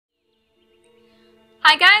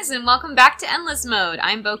Hi guys, and welcome back to Endless Mode.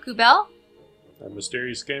 I'm Boku Bell. I'm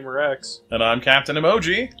Mysterious Gamer X. And I'm Cpt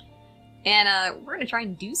Emoji. And we're gonna try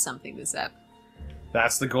and do something this ep.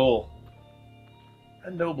 That's the goal.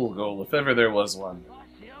 A noble goal, if ever there was one.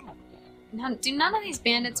 Now, do none of these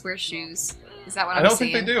bandits wear shoes? Is that what I I'm don't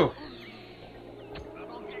saying? think they do.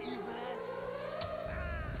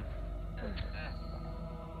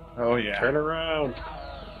 Oh yeah. Turn around.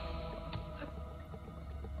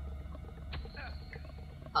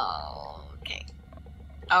 Oh, okay.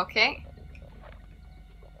 Okay.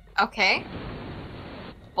 Okay.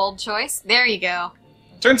 Bold choice. There you go.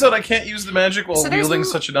 Turns out I can't use the magic while So there's wielding no-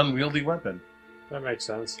 such an unwieldy weapon. That makes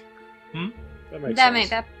sense. Hmm? That makes That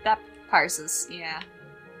sense. that parses, yeah.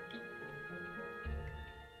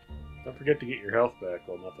 Don't forget to get your health back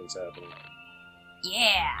while nothing's happening.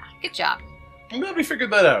 Yeah. Good job. I'm glad we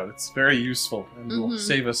figured that out. It's very useful and will Mhm.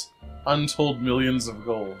 save us untold millions of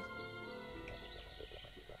gold.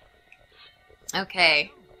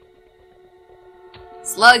 Okay.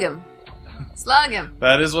 Slug him. Slug him.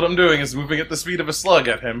 That is what I'm doing, is moving at the speed of a slug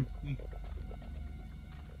at him.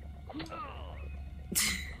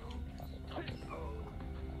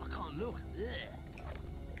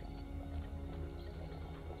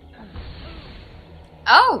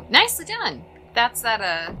 Oh, nicely done. That's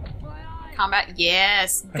that, combat.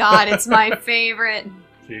 Yes. God, it's my favorite.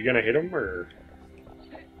 So you gonna hit him, or...?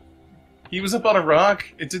 He was up on a rock.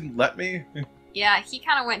 It didn't let me. Yeah, he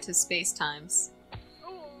kind of went to space times.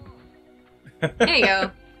 There you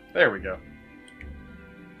go. There we go.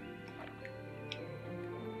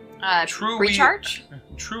 Truly- Recharge?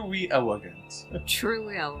 Truly elegant.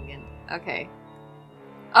 Truly elegant. Okay.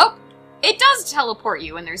 Oh! It does teleport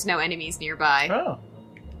you when there's no enemies nearby. Oh.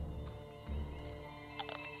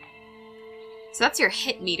 So that's your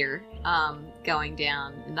hit meter going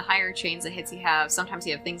down. And the higher chains of hits you have, sometimes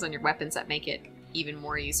you have things on your weapons that make it even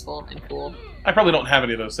more useful and cool. I probably don't have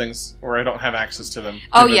any of those things, or I don't have access to them.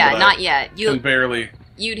 Oh given yeah, that not I yet. can barely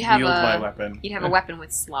You'd have wield my a weapon. you'd have a weapon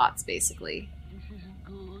with slots, basically.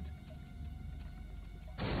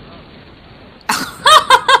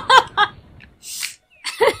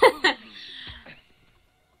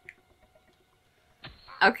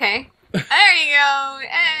 Okay. There you go.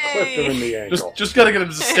 Clipped him in Hey. the ankle. Just gotta get him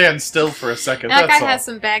to stand still for a second. That guy That's all. has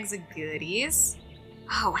some bags of goodies.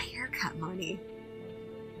 Oh, haircut money.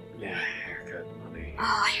 Yeah, haircut money.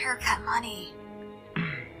 Oh, haircut money.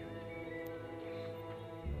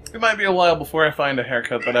 It might be a while before I find a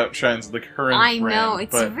haircut that outshines the current I brand, know,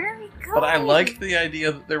 it's but, very good. but I like the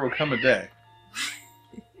idea that there will come a day.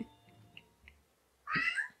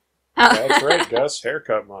 That's right, Gus.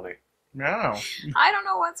 Haircut money. Now I don't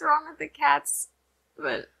know what's wrong with the cats,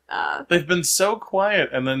 but they've been so quiet,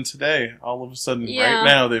 and then today, all of a sudden, Yeah. right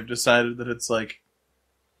now, they've decided that it's like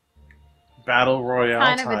battle royale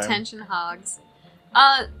kind time. of attention hogs.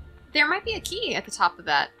 There might be a key at the top of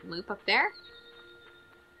that loop up there.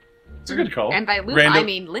 It's a good call. And by loop, Random- I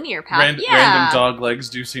mean linear path. Random yeah. dog legs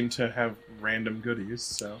do seem to have random goodies,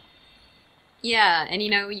 so Yeah, and you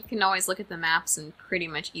know, you can always look at the maps and pretty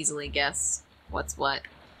much easily guess what's what.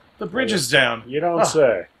 the bridge is down. You don't Ah.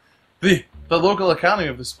 say. The local economy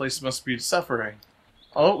of this place must be suffering.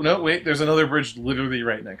 Oh no, wait! There's another bridge literally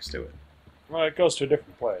right next to it. Well, it goes to a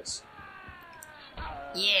different place.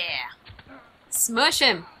 Yeah. Smush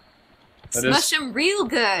him. That Smush him real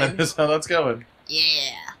That good. is how that's going.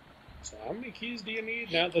 Yeah. So how many keys do you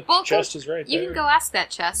need now that Well, the chest is right You there? can go ask that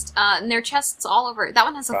chest. And there are chests all over. That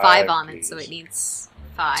one has a 5 5 on it, so keys. it needs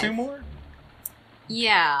 5. 2 more?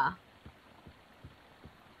 Yeah.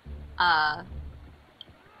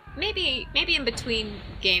 Maybe in between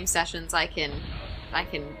game sessions I can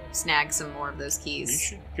snag some more of those You keys.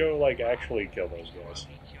 should go, like, actually kill those guys.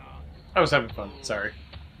 I was having fun. Sorry.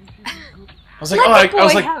 I was Let like, the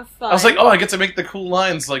oh, boy have fun. I was like, oh, I get to make the cool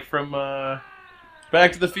lines like from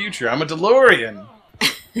Back to the Future. I'm a DeLorean.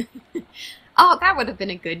 Oh, that would have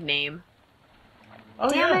been a good name. Oh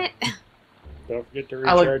Damn yeah. it. Don't forget to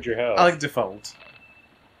I like- recharge your health. I like default.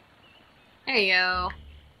 There you go.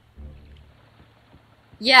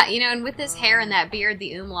 Yeah, you know, and with this hair and that beard,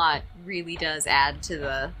 the umlaut really does add to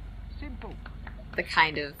the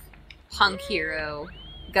kind of punk hero,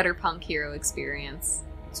 gutter punk hero experience.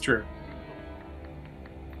 It's true.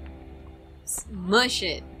 Smush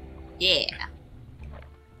it. Yeah.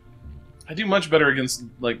 I do much better against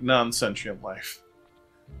like non-sentient life.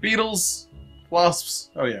 Beetles, wasps.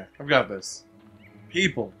 Oh yeah, I've got this.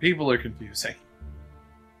 People are confusing.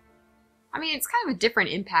 I mean, it's kind of a different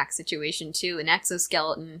impact situation, too. An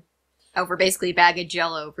exoskeleton over basically a bag of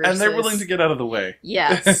jello versus... And they're willing to get out of the way.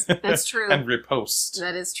 Yes, that's true. And riposte.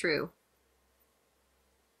 That is true.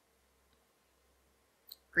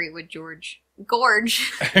 Greatwood George.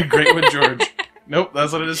 Gorge. Greatwood George. Nope,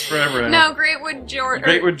 that's what it is forever now. No, Greatwood George.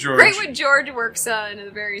 Greatwood George. Greatwood George works in a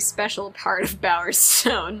very special part of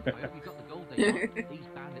Bowerstone.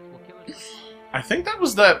 I think that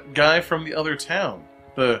was that guy from the other town.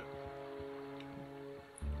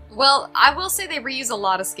 Well, I will say they reuse a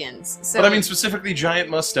lot of skins. So but I mean specifically Giant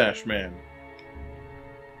Mustache Man.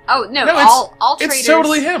 Oh, no, No, all traders... It's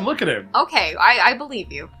totally him, look at him. Okay, I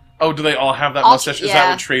believe you. Oh, do they all have that mustache? Is that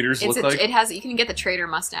what traders look like? It has. You can get the trader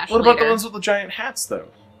mustache. What about later. the ones with the giant hats, though?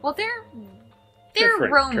 Well, they're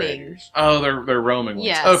Different roaming. traders. Oh, they're roaming ones.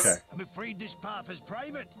 Yes. Okay. I'm afraid this path is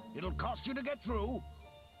private. It'll cost you to get through.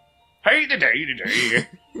 Hey, today.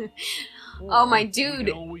 Oh my You dude, can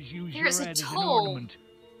always use there's your a head as an toll. ornament.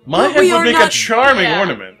 My But head we would are make a not- charming yeah.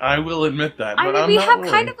 ornament. I will admit that. I but mean, I'm we not have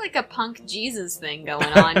willing. kind of like a punk Jesus thing going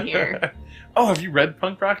on here. Oh, have you read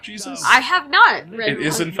Punk Rock Jesus? I have not read. It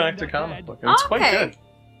is one. in fact a comic book, and it's quite Okay. good.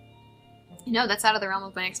 No, that's out of the realm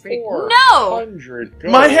of my expertise. 400 No,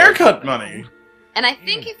 gold. My haircut money. and I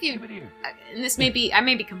think if you, and this may be, I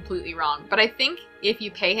may be completely wrong, but I think if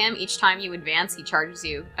you pay him each time you advance, he charges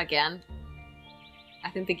you again. I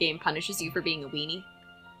think the game punishes you for being a weenie.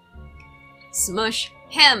 Smush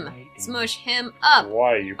him! Smush him up!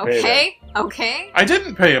 Why you pay Okay? Okay? I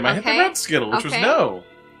didn't pay him. I hit the Okay. red skittle, which was Okay. no. them?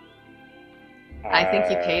 I think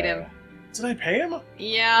you paid him. Did I pay him?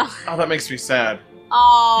 Yeah. Oh, that makes me sad.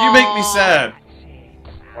 Oh. You make me sad.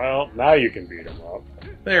 Well, now you can beat him up.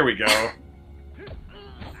 There we go.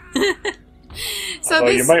 So Although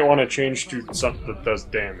this. you might want to change to something that does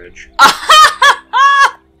damage.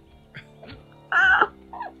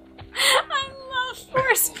 I love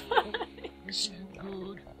force punch.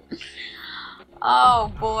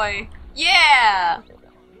 Oh boy. Yeah!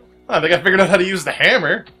 I think I figured out how to use the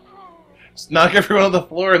hammer. Just knock everyone on the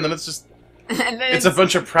floor, and then it's just... And then It's a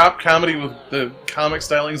bunch of prop comedy with the comic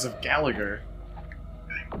stylings of Gallagher.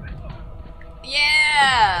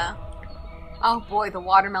 Yeah! Oh boy, the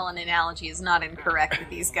watermelon analogy is not incorrect with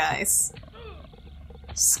these guys.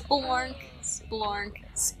 Splork, splork,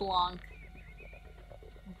 splonk.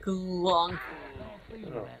 Glonk.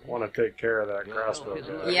 Oh, want to take care of that crossbow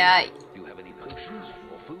guy. Yeah, Do you have any potions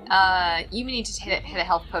or food? you need to hit a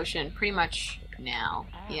health potion pretty much now.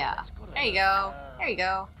 Yeah. There you go. There you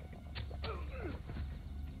go.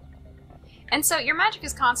 And so your magic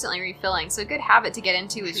is constantly refilling, so a good habit to get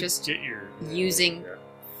into is just Get your... using Yeah.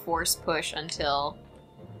 force push until...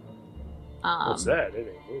 What's that? It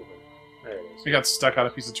ain't moving. There it is. We got stuck on a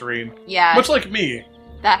piece of terrain. Yeah, Much like me.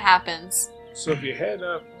 that happens. So if you head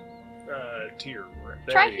up to your right,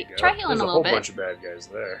 there Try you he- go. try healing There's a a little whole bit. bunch of bad guys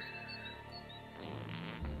there.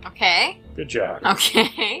 Okay. Good job.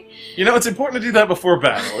 Okay. You know, it's important to do that before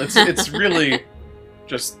battle. It's really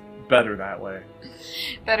just better that way.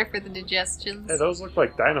 Better for the digestions. Hey, those look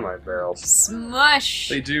like dynamite barrels. Smush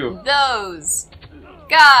They do. those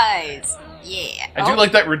guys. Yeah. I do Oh,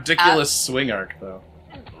 like that ridiculous swing arc, though.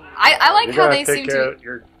 I like You're how gonna they take seem care to. of-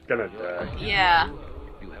 You're gonna die. Yeah.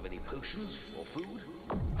 Do you have any potions or food?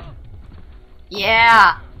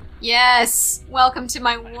 Yeah. Yes. Welcome to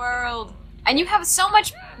my world. And you have so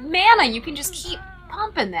much mana, you can just keep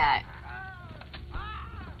pumping that.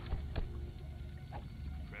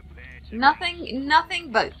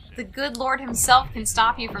 Nothing but the good Lord himself can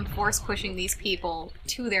stop you from force pushing these people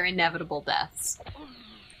to their inevitable deaths.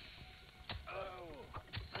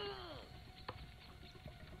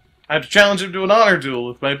 I have to challenge him to an honor duel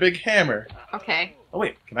with my big hammer. Okay. Oh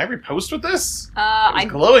wait, can I repost with this? I was I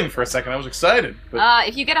glowing for a second. I was excited, but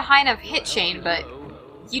if you get a high enough hit chain, but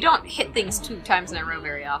you don't hit things 2 times in a row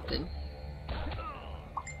very often.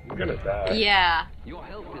 You're gonna die. Yeah. Your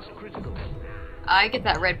health is critical. I get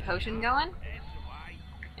that red potion going.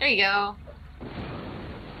 There you go.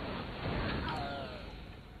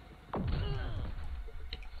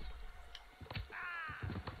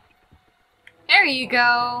 There you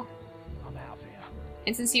go. I'm out here.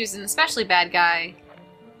 And since he was an especially bad guy,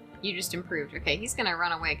 you just improved. Okay, he's gonna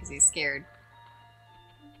run away because he's scared.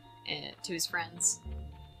 To his friends.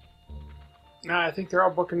 Nah, I think they're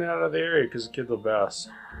all booking out of the area because the kid the best.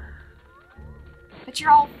 But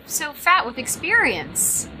you're all so fat with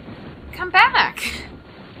experience. Come back.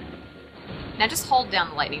 Now just hold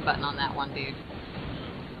down the lightning button on that one, dude.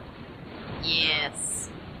 Yes.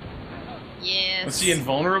 Yes. was he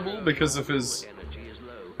invulnerable because of his... Energy is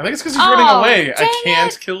low. I think it's because he's Oh, running away. I dang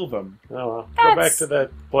can't it. kill them. Oh well. Go back That's- to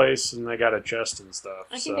that place and they got a chest and stuff.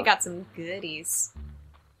 I think so they got some goodies.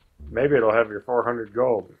 maybe it'll have your 400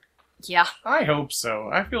 gold. Yeah. I hope so.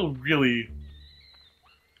 I feel really...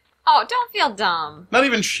 Oh, don't feel dumb. Not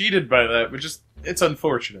even cheated by that, but just... It's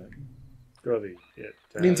unfortunate. Go the it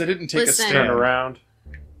It means I didn't take Listen. a turn stand. around.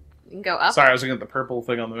 You can go up. Sorry, I was looking at the purple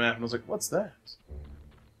thing on the map and I was like, what's that?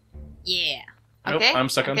 Yeah. Nope, Okay. I'm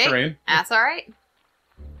stuck on terrain. That's alright.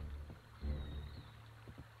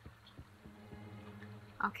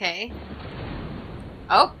 Okay.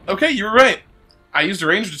 Oh. Okay, you were right. I used a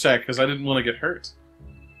ranged attack because I didn't want to get hurt.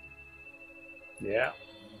 Yeah.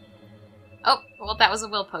 Oh, well, that was a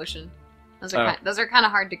will potion. Those are kind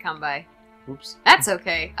of hard to come by. Oops. That's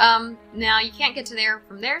okay. Now you can't get to there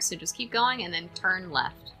from there, so just keep going and then turn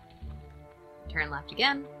left. Turn left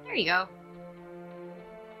again. There you go.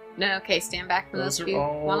 No, okay, stand back from those if you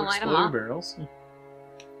want to light them exploding up. barrels.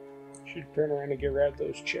 Should turn around and get rid of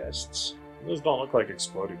those chests. Those don't look like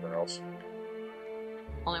exploding barrels.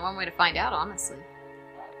 Only one way to find out, honestly.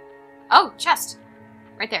 Oh, chest!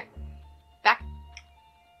 Right there. Back.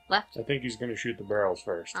 Left. I think he's going to shoot the barrels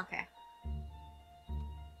first. Okay.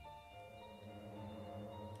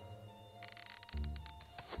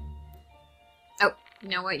 Oh, you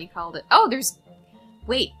know what you called it? Oh, there's...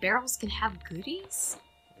 Wait, barrels can have goodies?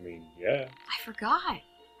 I mean, yeah. I forgot.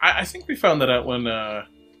 I think we found that out when, what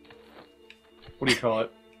do you call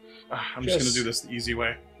it? I'm just gonna do this the easy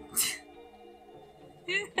way.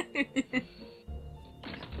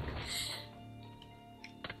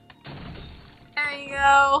 There you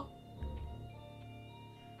go.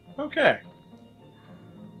 Okay.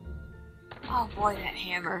 Oh boy, that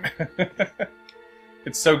hammer.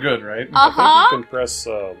 It's so good, right? Uh-huh. I think you can press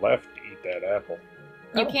left to eat that apple.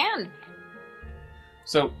 You can.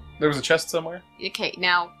 So, there was a chest somewhere? Okay,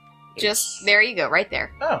 now, just, It's- there you go, right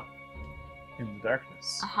there. Oh. In the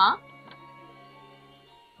darkness. Uh-huh.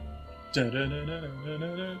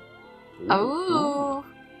 Da-da-da-da-da-da-da. Oh,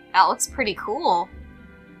 that looks pretty cool.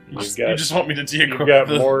 You You've just, got- you just want me to you've deacquire got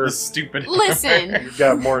the, more- the stupid Listen. hammer. You've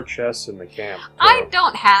got more chests in the camp. I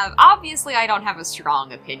don't have, obviously I don't have a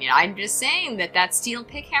strong opinion. I'm just saying that that steel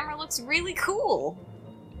pick hammer looks really cool.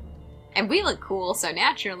 And we look cool, so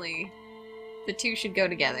naturally, the two should go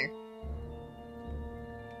together.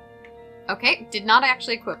 Okay, did not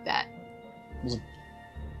actually equip that. Wasn't-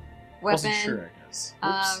 Weapon, Wasn't sure, I guess.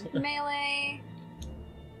 Oops. melee,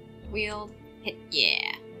 wield, hit,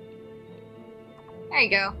 yeah. There you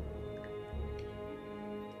go.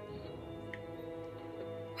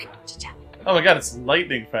 Oh my god, it's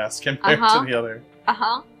lightning fast compared Uh-huh. to the other.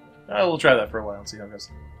 Uh-huh. Oh, we'll try that for a while and see how it goes.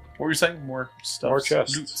 What were you saying? More stuff? More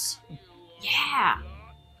chests. Loots. Yeah.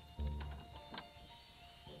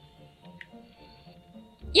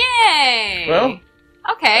 Yay! Well,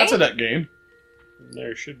 okay. that's a net gain.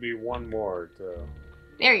 There should be one more to...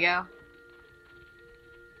 There you go.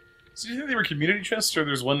 So do you think they were community chests, or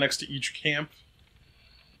there's one next to each camp?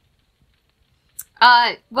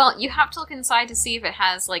 Well, you have to look inside to see if it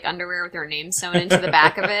has, like, underwear with their name sewn into the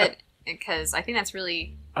back of it, because I think that's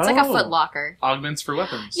really... It's like a Oh. foot locker. Augments for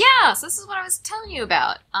weapons. Yeah, so this is what I was telling you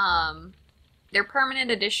about. They're permanent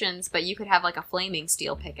additions, but you could have, like, a flaming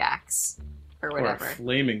steel pickaxe, or Or whatever. a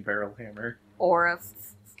flaming barrel hammer. Or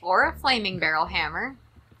a flaming barrel hammer.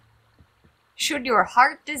 Should your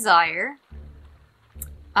heart desire. So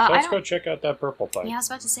let's I go don't... check out that purple thing. Yeah, I was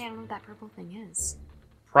about to say, I don't know what that purple thing is.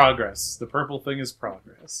 Progress. The purple thing is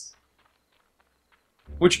progress.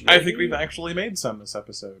 Which I think we've actually made some this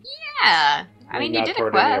episode. Yeah. I mean, you not did a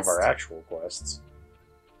toward any of quest. our actual quests.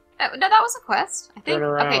 No, that was a quest, I think. Turn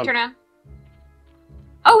around. Okay, turn around.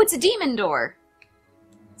 Oh, it's a demon door.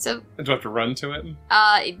 So, And do I have to run to it?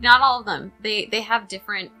 not all of them. They have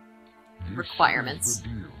different requirements. This is the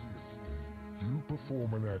deal. You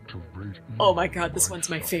perform an act of great evil Oh my god, this by one's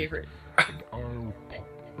my trust, favorite. and I'll pop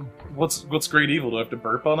open What's great evil? Do I have to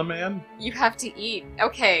burp on a man? You have to eat.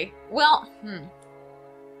 Okay, well,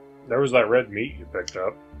 There was that red meat you picked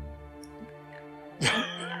up.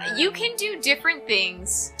 You can do different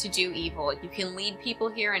things to do evil. You can lead people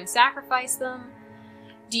here and sacrifice them.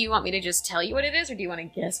 Do you want me to just tell you what it is, or do you want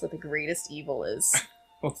to guess what the greatest evil is?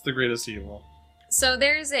 What's the greatest evil? So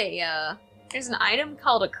there's an item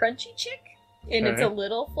called a crunchy chick, and it's a Okay.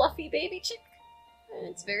 little fluffy baby chick, and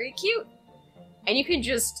it's very cute. And you can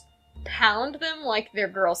just pound them like they're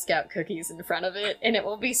Girl Scout cookies in front of it, and it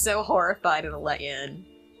will be so horrified it'll let you in.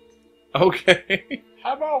 Okay.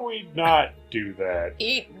 How about we not do that?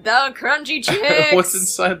 Eat the crunchy chicks! What's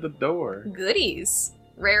inside the door? Goodies.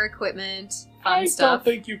 Rare equipment, fun I stuff. don't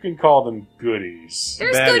think you can call them goodies.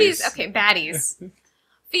 There's Baddies. goodies. Okay, baddies.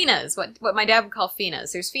 Finas. What my dad would call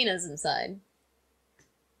finas. There's finas inside.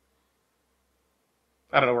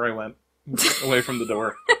 I don't know where I went. Away from the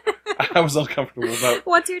door. I was uncomfortable about.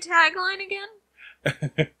 What's your tagline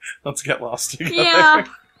again? Let's get lost together. Yeah.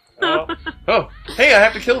 Oh, hey, I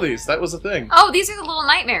have to kill these. That was a thing. Oh, these are the little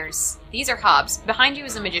nightmares. These are hobs. Behind you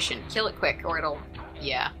is a magician. Kill it quick, or it'll...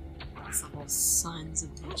 Yeah. Impossible sons of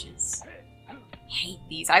bitches. Hate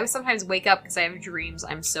these. I sometimes wake up because I have dreams.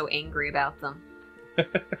 I'm so angry about them. And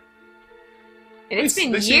it's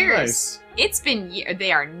been They seem years. nice. It's been years.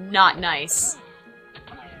 They are not nice.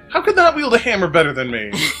 How could that wield a hammer better than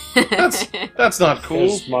me? That's not cool.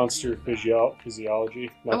 His monster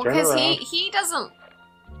physiology. Now Well, turn because around. he doesn't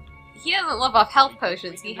live off health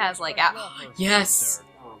potions. He has like yes,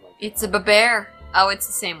 Oh my it's a bear. Oh, it's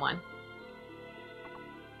the same one.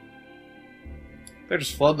 They're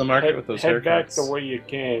just flooding the market with those head back haircuts. the way you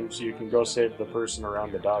came so you can go save the person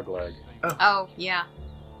around the dog leg. Oh yeah.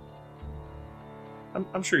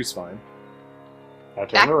 I'm sure he's fine. Now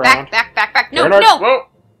turn around. Back. No, Turn around. no. Whoa!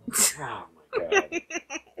 Oh my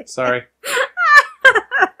god. Sorry.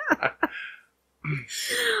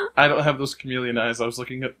 I don't have those chameleon eyes. I was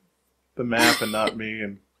looking at the map and not me.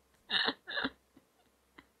 And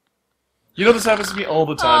you know this happens to me all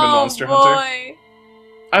the time in Monster Hunter.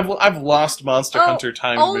 I've lost Monster Hunter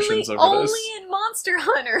timed missions over only this. in Monster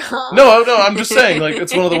Hunter, huh? No, I'm just saying, like,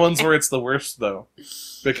 it's one of the ones where it's the worst, though.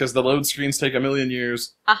 Because the load screens take a million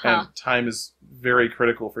years, and time is very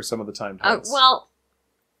critical for some of the timed hunts. Well,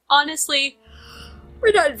 honestly,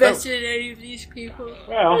 we're not invested in any of these people.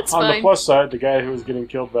 Well, That's on fine. the plus side, the guy who was getting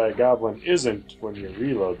killed by a goblin isn't when you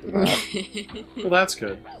reload the map. Well, that's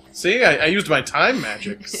good. See, I used my time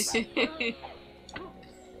magics.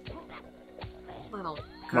 Little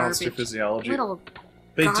Monster garbage. physiology. Little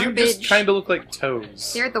They do just garbage. kind of look like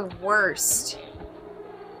toes. They're the worst.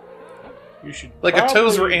 You should Like if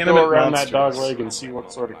toes were probably animate go around monsters. that dog leg and see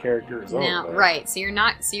what sort of character is Now, over there. right, so you're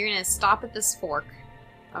gonna stop at this fork.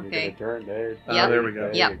 You're Okay. gonna turn there. Yep. There we go.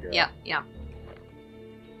 Yep, you go. yep.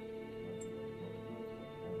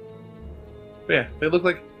 Yeah, they look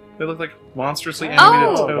like monstrously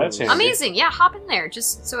animated Oh, toes. that's handy. Amazing, yeah, hop in there,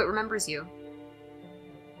 just so it remembers you.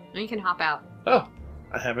 And you can hop out. Oh,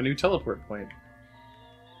 I have a new teleport point.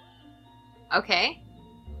 Okay.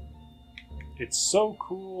 It's so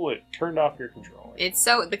cool it turned off your controller.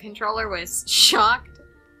 The controller was shocked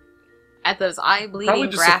at those eye-bleeding Probably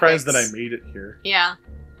just graphics. surprised that I made it here. Yeah.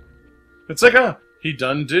 It's like, he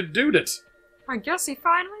done did dude it. I guess he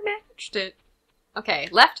finally managed it. Okay,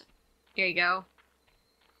 left. Here you go.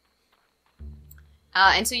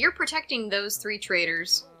 And so you're protecting those 3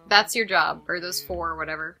 traders. That's your job. Or those 4 or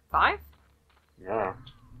whatever. 5? Yeah.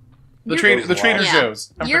 The You're- Trader Yeah.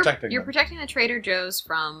 Joe's. I'm protecting You're them. protecting the Trader Joe's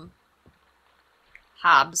from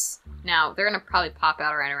Hobbs. Now, they're gonna probably pop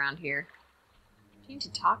out right around here. Do you need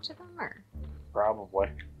to talk to them, or...? Probably.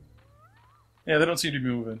 Yeah, they don't seem to be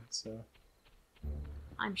moving, so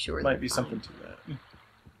I'm sure might they're be fine. something to that.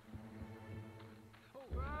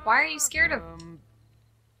 Why are you scared of...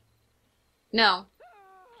 No.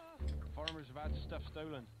 Farmers have had stuff stolen.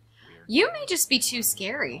 Weird. You may just be too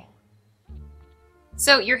scary.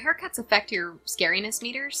 So, your haircuts affect your scariness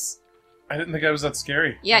meters? I didn't think I was that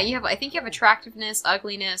scary. Yeah, you have. I think you have attractiveness,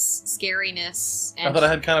 ugliness, scariness, and... I thought I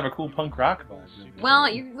had kind of a cool punk rock vibe. maybe. Well,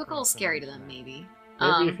 you look a little scary to them, maybe.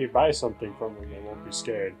 Maybe if you buy something from them, they won't be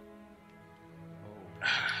scared.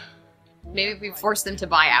 Maybe if we force them to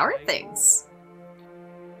buy our things.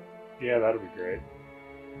 Yeah, that'd be great.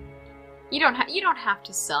 You don't have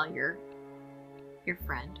to sell your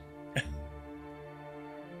friend.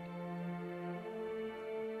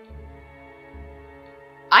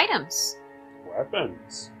 Items.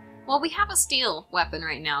 Weapons. Well, we have a steel weapon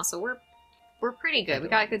right now, so we're pretty good. We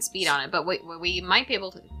got good speed on it, but we might be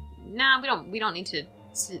able to. Nah, we don't need to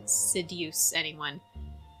seduce anyone.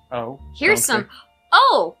 Oh. Here's okay. some.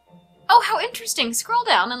 Oh, how interesting! Scroll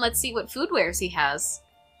down and let's see what food wares he has.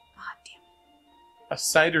 Ah, damn it. A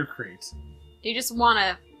cider crate. Do you just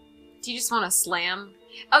wanna slam?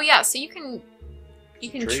 Oh yeah, so you can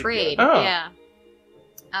trade. Oh. Yeah.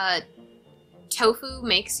 Tofu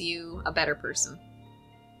makes you a better person.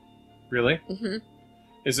 Really? Mm-hmm.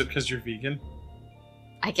 Is it because you're vegan?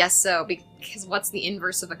 I guess so, because what's the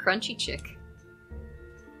inverse of a crunchy chick?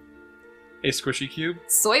 A squishy cube?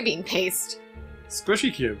 Soybean paste.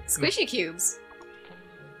 Squishy cube. Squishy cubes.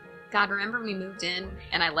 God, remember when we moved in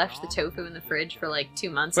and I left the tofu in the fridge for like 2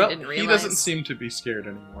 months Well, and didn't realize? he doesn't seem to be scared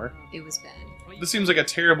anymore. It was bad. This seems like a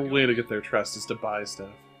terrible way to get their trust, is to buy stuff.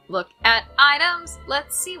 Look at items.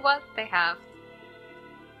 Let's see what they have.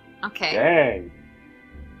 Okay. Dang.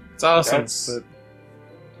 It's awesome, That's- but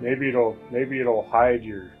Maybe it'll hide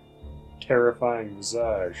your terrifying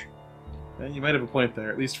visage. you might have a point there,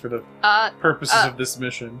 at least for the Uh, purposes of this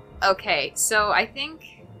mission. okay. So I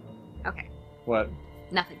think. Okay. What?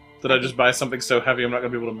 Nothing. Did I just buy something so heavy I'm not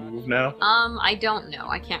going to be able to move now? I don't know.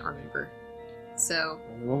 I can't remember. So,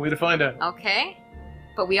 Only one way to find out. okay.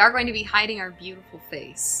 But we are going to be hiding our beautiful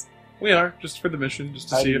face. We are, just for the mission, just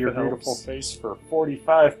to see Hiding if your it beautiful helps. face for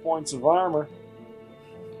 45 points of armor.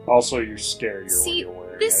 Also, you're scarier when See, you're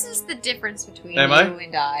wearing this it. is the difference between Am you I?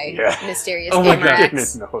 and I, Yeah. Mysterious Oh my Gamer God. I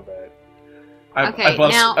X. didn't know that. Okay, I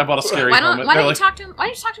bought now, a scary Why helmet. don't They're you like, talk to him? Why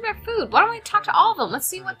don't you talk to him about food? Why don't we talk to all of them? Let's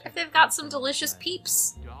see what if they've got some delicious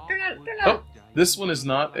peeps. They're not. oh, this one is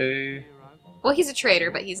not a... Well, he's a trader,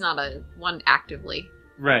 but he's not a one actively.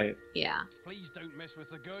 Right. Yeah. Please don't mess with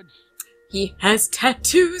the goods. He has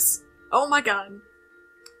tattoos. Oh my god.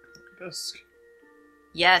 Disc.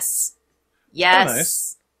 Yes. Yes. Oh,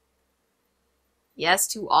 nice. Yes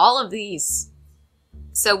to all of these.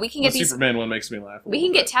 So we can The get these. Superman one makes me laugh. We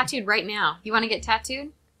can get tattooed right now. You want to get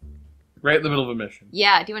tattooed? Right in the middle of a mission.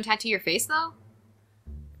 Yeah. Do you want to tattoo your face though?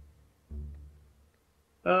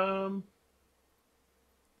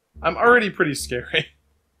 I'm already pretty scary.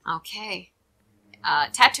 Okay.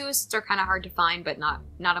 Tattooists are kind of hard to find, but not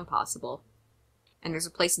impossible. And there's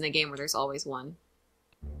a place in the game where there's always one.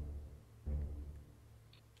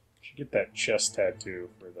 Should get that chest tattoo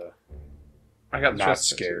for the I got the not chest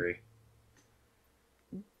tattoo. scary.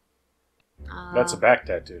 That's a back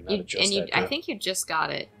tattoo, not a chest tattoo. I think you just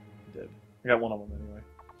got it. I did. I got one of them anyway.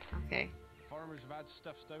 Okay. Farmers have had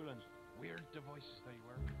stuff stolen. Weird devices they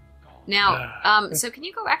were. God. Now, so can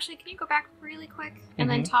you go back really quick and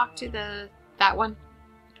then talk to that one,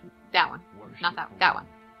 not that one,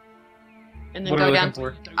 and then What are go we down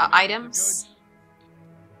looking to for? items,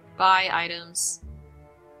 buy items,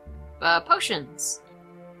 potions.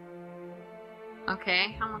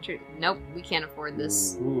 Okay, how much? Nope, we can't afford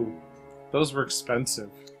this. Ooh, those were expensive.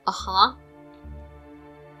 Uh-huh.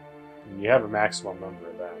 And you have a maximum number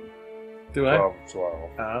of them. Do I? 12.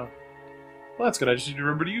 Oh. Well, that's good. I just need to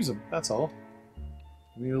remember to use them. That's all.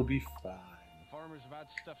 We'll be fine. Farmers have had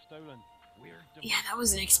stuff stolen. Weird Yeah, that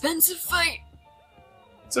was an expensive fight.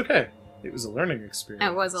 It's okay. It was a learning experience.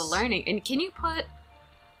 It was a learning. And can you put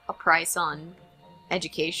a price on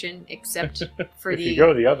education, except for If the? you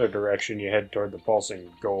go the other direction, you head toward the pulsing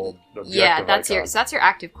gold objective Yeah, that's icon. that's your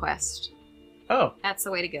active quest. Oh. That's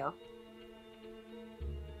the way to go.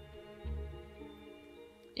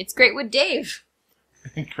 It's Great with Dave,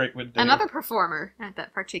 Great with Dave. another performer at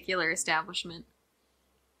that particular establishment.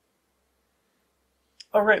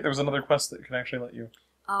 Oh, right. There was another quest that can actually let you.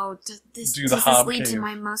 Oh, does this Do the lead Hob to Cave.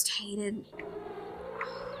 my most hated?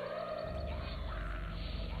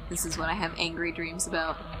 This is what I have angry dreams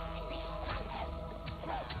about.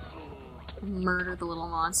 Murder the little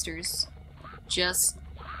monsters. Just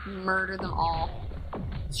murder them all.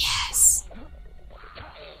 Yes!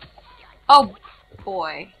 Oh,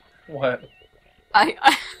 boy. What? I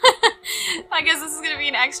guess this is gonna be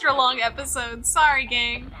an extra long episode. Sorry,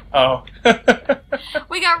 gang. Oh.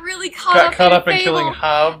 We got really caught up in killing Fable.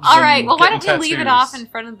 hobs. Alright, and well why getting don't we leave it tattoos. off in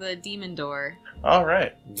front of the demon door?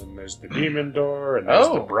 Alright. And then there's the demon door, and there's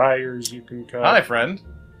Oh. the briars you can cut. Hi, friend.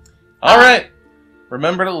 Alright.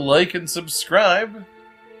 Remember to like and subscribe.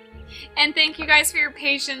 And thank you guys for your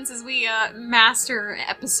patience as we master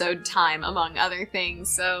episode time, among other things.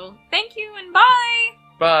 So, thank you and bye!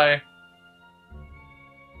 Bye.